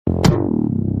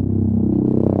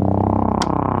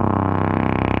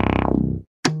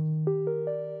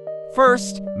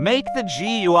First, make the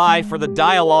GUI for the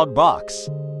dialog box.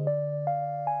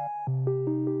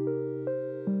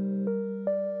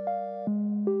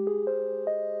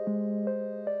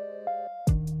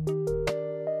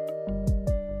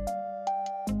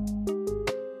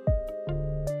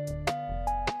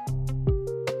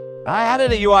 I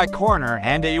added a UI corner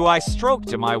and a UI stroke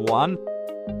to my one.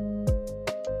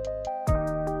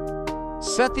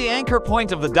 Set the anchor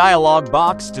point of the dialog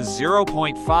box to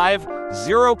 0.5,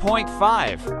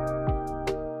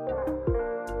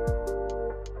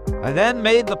 0.5. I then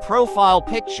made the profile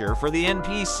picture for the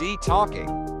NPC talking.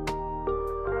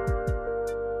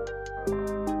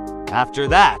 After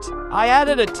that, I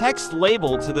added a text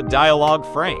label to the dialog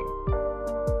frame.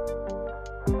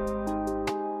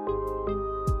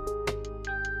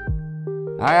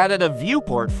 I added a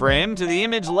viewport frame to the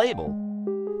image label,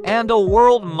 and a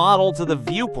world model to the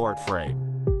viewport frame.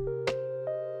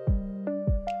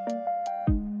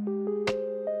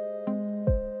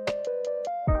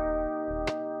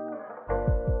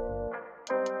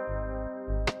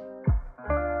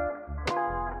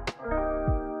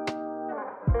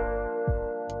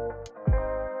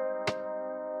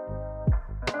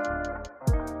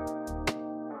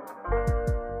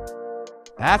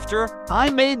 After, I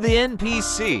made the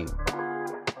NPC.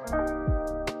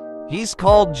 He's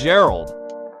called Gerald.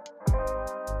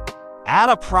 Add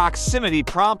a proximity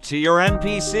prompt to your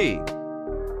NPC.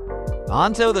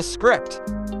 Onto the script.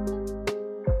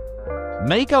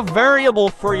 Make a variable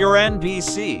for your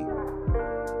NPC.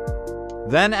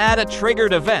 Then add a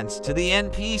triggered event to the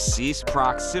NPC's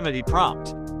proximity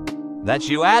prompt that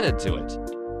you added to it.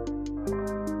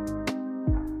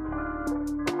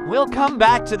 We'll come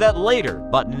back to that later,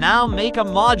 but now make a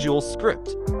module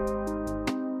script.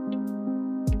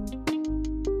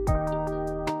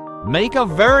 Make a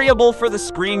variable for the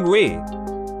screen GUI.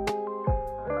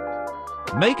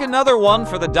 Make another one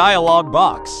for the dialog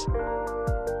box.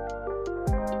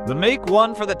 Then make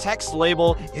one for the text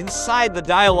label inside the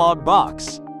dialog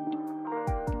box.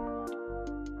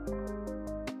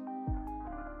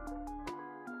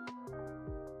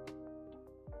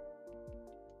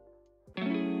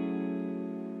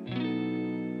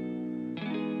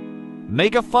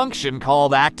 Make a function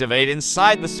called activate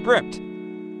inside the script.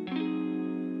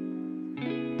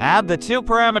 Add the two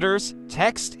parameters,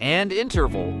 text and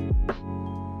interval.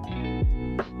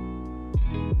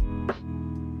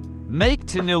 Make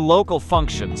two new local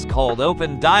functions called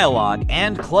open dialog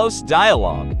and close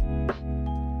dialog.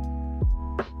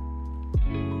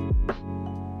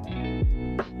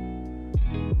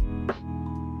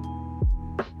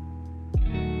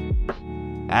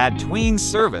 Add tween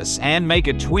service and make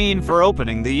a tween for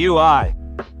opening the UI.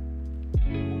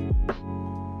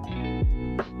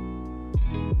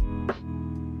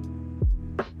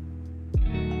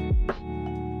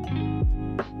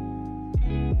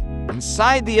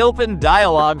 Inside the open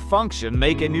dialog function,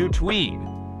 make a new tween.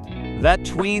 That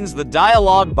tweens the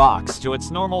dialog box to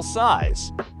its normal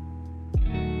size.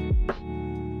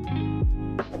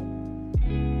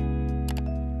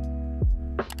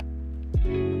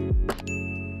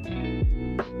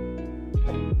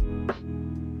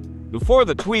 Before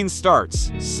the tween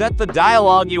starts, set the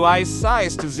dialog UI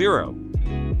size to 0.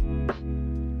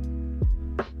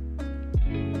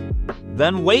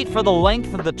 Then wait for the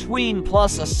length of the tween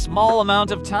plus a small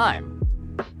amount of time.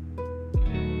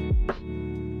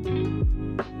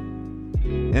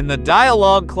 In the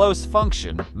dialog close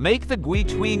function, make the GUI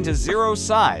tween to 0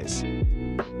 size,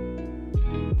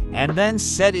 and then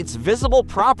set its visible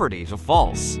property to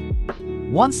false.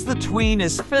 Once the tween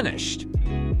is finished,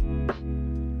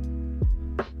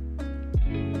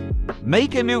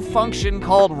 make a new function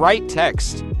called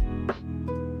writeText.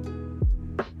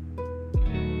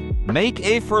 Make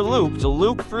a for loop to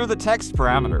loop through the text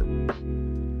parameter.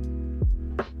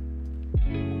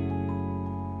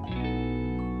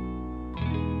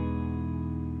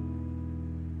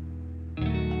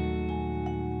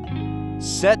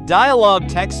 Set dialog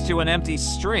text to an empty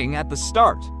string at the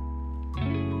start.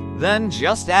 Then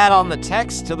just add on the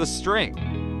text to the string,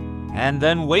 and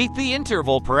then wait the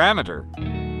interval parameter.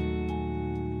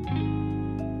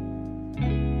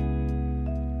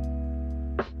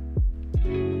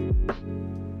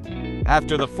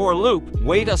 After the for loop,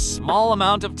 wait a small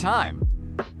amount of time.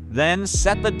 Then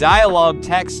set the dialog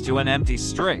text to an empty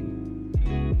string.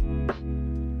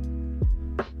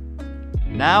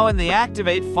 Now in the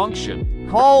activate function,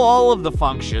 call all of the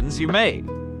functions you made.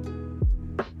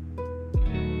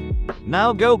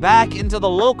 Now go back into the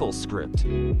local script.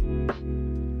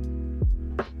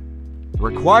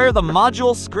 Require the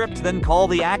module script, then call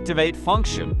the activate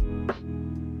function.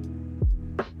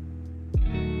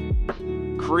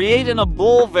 create a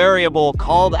bool variable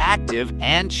called active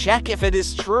and check if it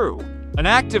is true. An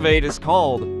activate is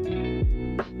called.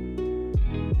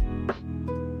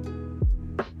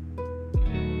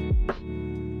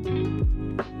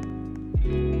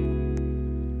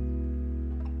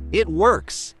 It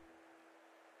works.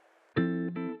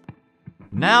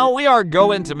 Now we are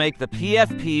going to make the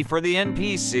PFP for the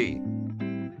NPC.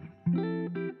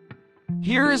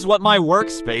 Here is what my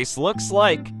workspace looks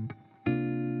like.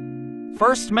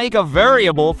 First, make a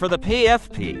variable for the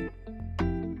PFP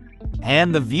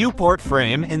and the viewport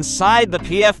frame inside the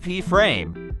PFP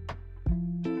frame.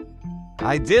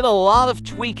 I did a lot of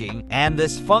tweaking and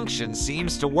this function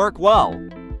seems to work well.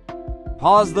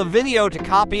 Pause the video to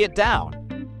copy it down.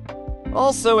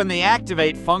 Also in the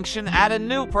activate function, add a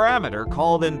new parameter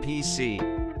called NPC.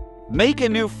 Make a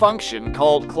new function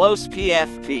called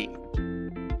closePFP.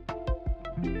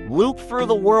 Loop through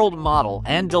the world model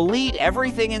and delete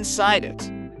everything inside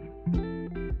it.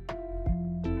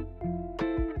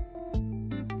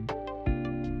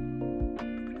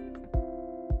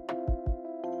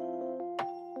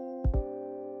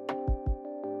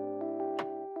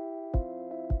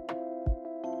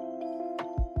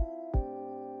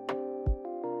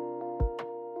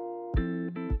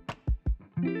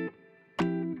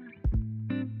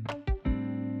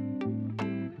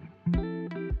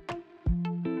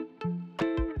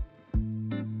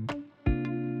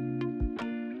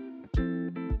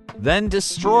 Then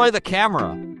destroy the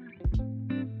camera.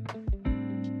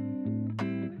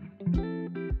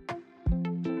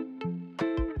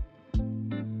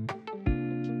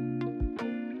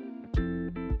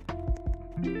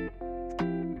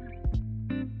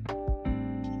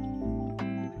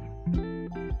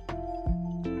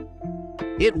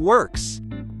 It works.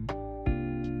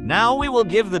 Now we will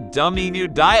give the dummy new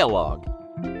dialogue.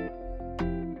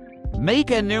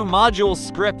 Make a new module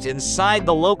script inside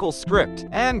the local script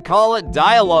and call it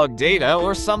dialogue data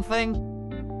or something.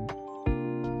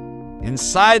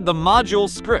 Inside the module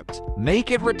script,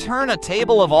 make it return a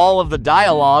table of all of the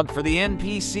dialogue for the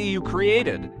NPC you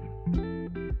created.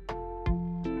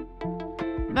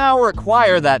 Now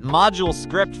require that module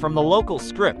script from the local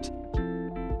script.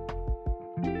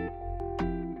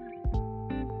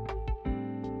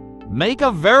 Make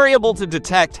a variable to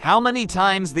detect how many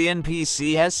times the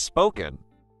NPC has spoken.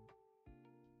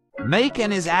 Make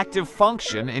an isActive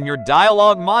function in your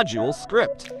dialogue module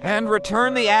script and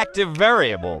return the active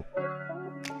variable.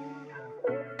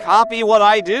 Copy what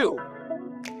I do.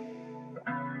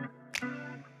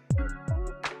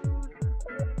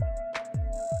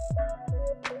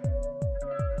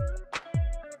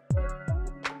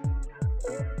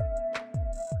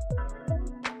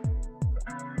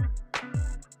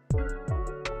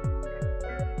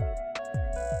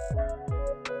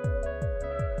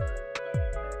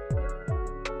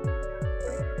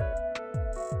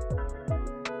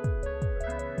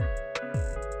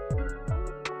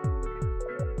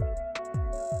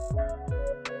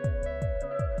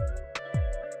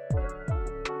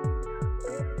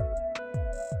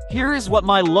 Here is what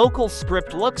my local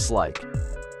script looks like.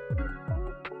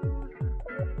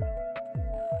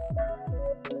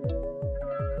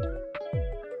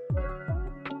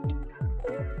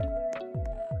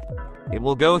 It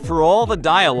will go through all the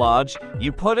dialogue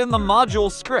you put in the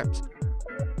module script.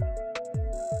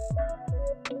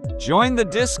 Join the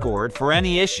Discord for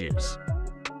any issues.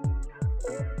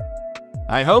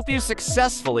 I hope you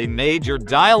successfully made your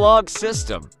dialogue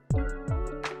system.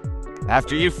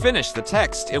 After you finish the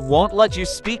text, it won't let you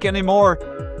speak anymore.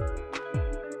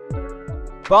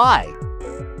 Bye!